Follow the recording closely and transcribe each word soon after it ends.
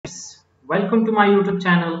Welcome to my YouTube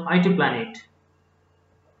channel IT Planet.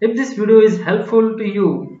 If this video is helpful to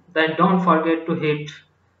you, then don't forget to hit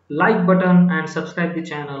like button and subscribe the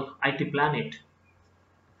channel IT Planet.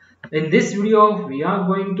 In this video, we are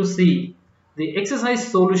going to see the exercise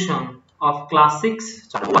solution of class 6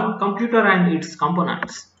 chapter 1 computer and its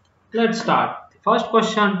components. Let's start. The first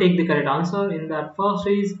question, take the correct answer. In that first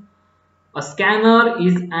is a scanner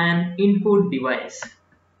is an input device.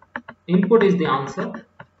 Input is the answer.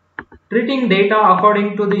 Treating data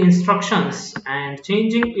according to the instructions and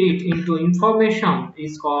changing it into information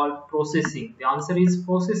is called processing. The answer is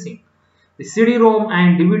processing. The CD-ROM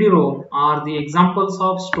and DVD-ROM are the examples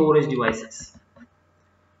of storage devices.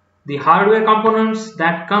 The hardware components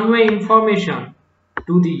that convey information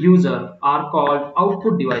to the user are called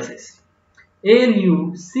output devices.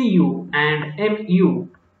 ALU, CU and MU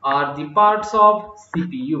are the parts of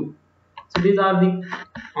CPU. So these are the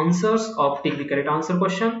answers of take the correct answer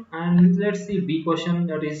question, and let's see B question,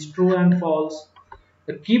 that is true and false.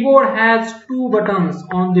 The keyboard has two buttons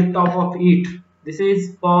on the top of it. This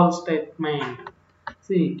is false statement.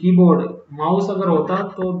 See, keyboard mouse agar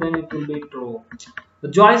hota to then it will be true. The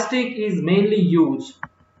joystick is mainly used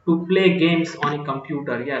to play games on a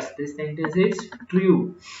computer. Yes, this sentence is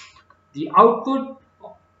true. The output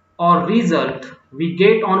or result we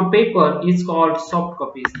get on paper is called soft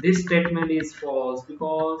copies. This statement is false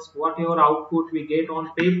because whatever output we get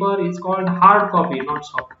on paper is called hard copy, not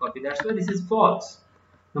soft copy. That's why this is false.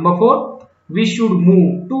 Number 4, we should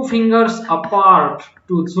move two fingers apart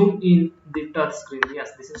to zoom in the touch screen.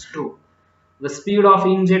 Yes, this is true. The speed of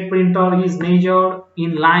inkjet printer is measured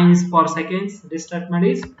in lines per second. This statement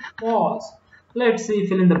is false. Let's see,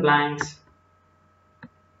 fill in the blanks.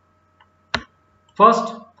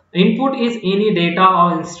 First, input is any data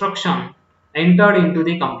or instruction entered into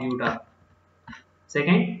the computer.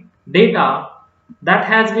 Second, data that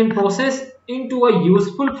has been processed into a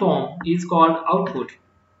useful form is called output.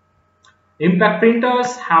 Impact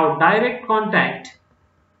printers have direct contact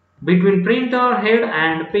between printer head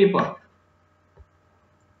and paper.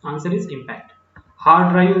 Answer is impact.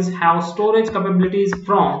 Hard drives have storage capabilities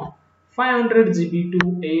from 500 GB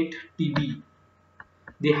to 8 TB.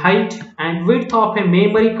 The height and width of a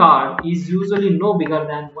memory card is usually no bigger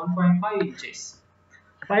than 1.5 inches.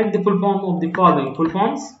 Write the full form of the following. Full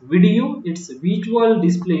forms: VDU, it's visual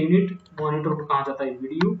display unit, monitor को कहा जाता है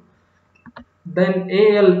VDU. Then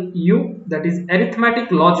ALU, that is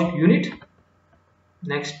arithmetic logic unit.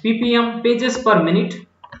 Next PPM, pages per minute.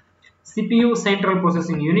 CPU, central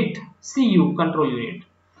processing unit. CU, control unit.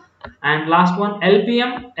 And last one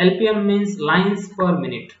LPM. LPM means lines per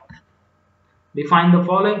minute. Define the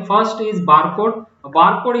following. First is barcode. A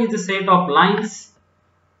barcode is a set of lines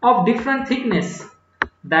of different thickness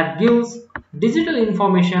that gives digital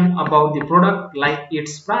information about the product like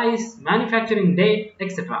its price, manufacturing date,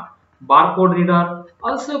 etc. Barcode reader,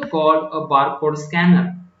 also called a barcode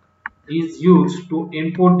scanner, is used to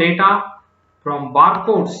input data from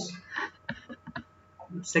barcodes.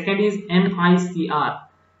 Second is MICR.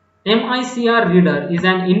 MICR reader is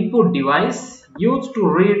an input device used to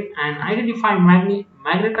read and identify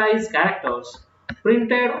magnetized characters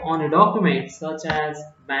printed on a document such as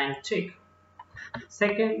bank check.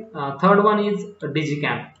 Third one is a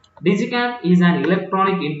digicam. Digicam is an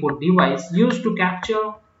electronic input device used to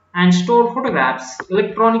capture and store photographs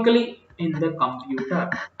electronically in the computer.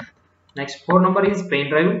 Next, fourth number is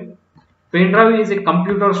pendrive. Pendrive is a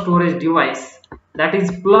computer storage device that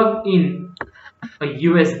is plugged in a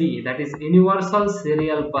USB, that is universal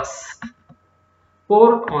serial bus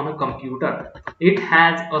port on a computer. It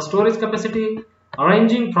has a storage capacity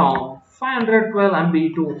ranging from 512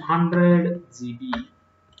 MB to 100 GB.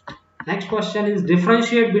 Next question is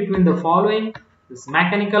differentiate between the following. This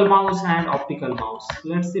mechanical mouse and optical mouse.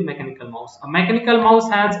 Let's see mechanical mouse. A mechanical mouse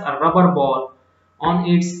has a rubber ball on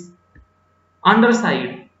its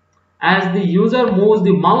underside. As the user moves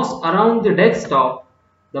the mouse around the desktop,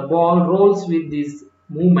 the ball rolls with these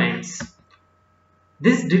movements.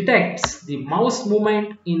 This detects the mouse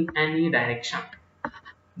movement in any direction.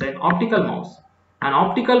 Then optical mouse. An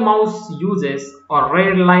optical mouse uses a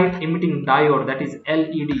red light emitting diode, that is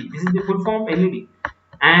LED. This is the full form LED.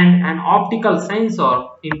 And an optical sensor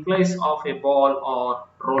in place of a ball or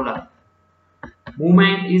roller.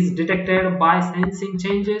 Movement is detected by sensing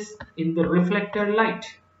changes in the reflected light.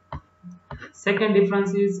 Second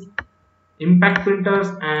difference is impact printers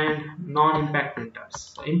and non-impact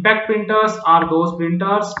printers. So impact printers are those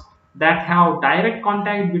printers that have direct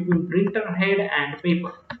contact between printer head and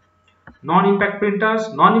paper. Non-impact printers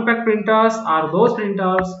are those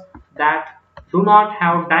printers that do not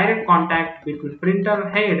have direct contact between printer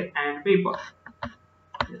head and paper.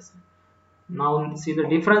 Yes. Now see the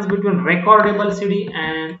difference between recordable CD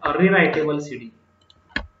and a rewritable CD.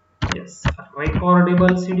 Yes,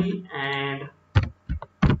 recordable CD and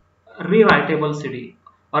rewritable CD.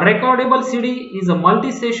 A recordable CD is a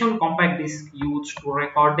multi-session compact disc used to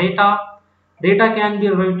record data. Data can be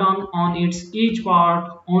written on its each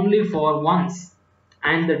part only for once,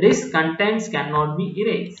 and the disk contents cannot be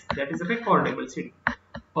erased. That is a recordable CD.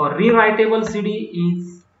 A rewritable CD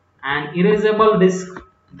is an erasable disk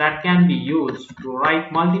that can be used to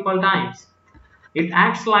write multiple times. It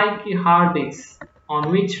acts like a hard disk on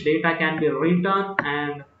which data can be written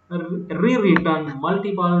and rewritten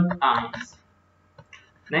multiple times.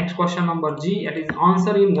 Next question number G, it is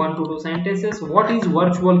answer in 1 to 2 sentences. What is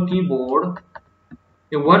virtual keyboard?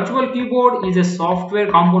 A virtual keyboard is a software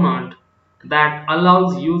component that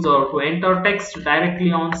allows user to enter text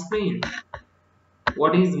directly on screen.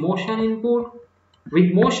 What is motion input?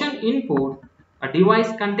 With motion input, a device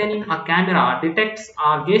containing a camera detects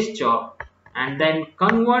our gesture and then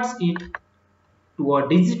converts it to a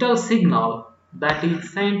digital signal that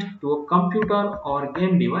is sent to a computer or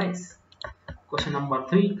game device. Question number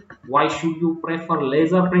 3. Why should you prefer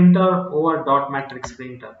laser printer over dot matrix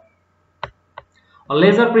printer? A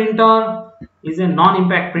laser printer is a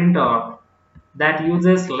non-impact printer that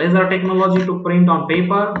uses laser technology to print on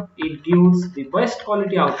paper. It gives the best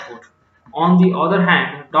quality output. On the other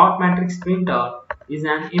hand, dot matrix printer is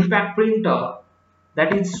an impact printer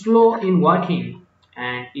that is slow in working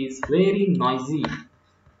and is very noisy.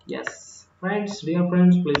 Yes, friends, dear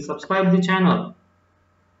friends, please subscribe the channel.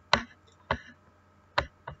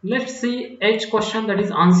 Let's see each question, that is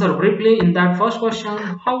answer briefly. In that first question,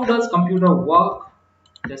 how does computer work?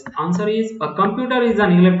 The answer is a computer is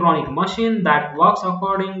an electronic machine that works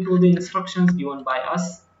according to the instructions given by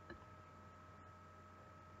us.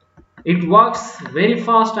 It works very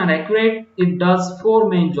fast and accurate. It does 4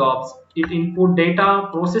 main jobs. It input data,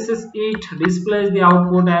 processes it, displays the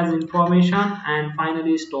output as information, and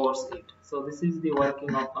finally stores it. So this is the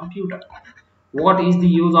working of computer. What is the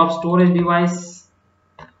use of storage device?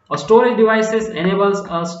 A storage devices enables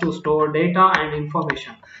us to store data and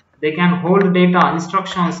information. They can hold data,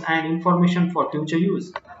 instructions, and information for future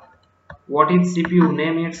use. What is CPU?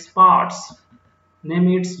 Name its parts. Name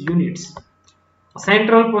its units. A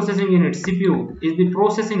central processing unit, CPU, is the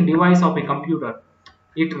processing device of a computer.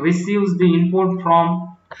 It receives the input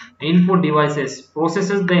from input devices,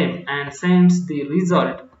 processes them, and sends the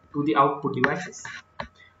result to the output devices.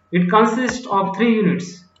 It consists of 3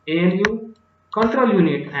 units: ALU, control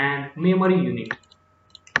unit, and memory unit.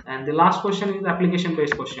 And the last question is application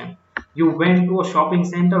based question. You went to a shopping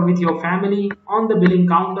center with your family. On the billing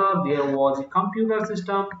counter there was a computer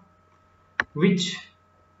system which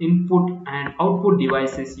input and output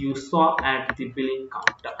devices you saw at the billing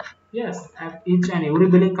counter. Yes, at each and every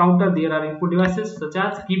billing counter there are input devices such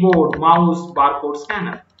as keyboard, mouse, barcode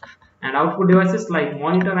scanner, and output devices like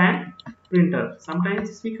monitor and printer.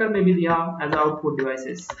 Sometimes speaker may be there as output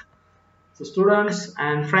devices. So students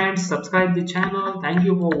and friends, subscribe the channel. Thank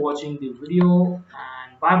you for watching the video,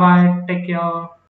 and bye bye, take care.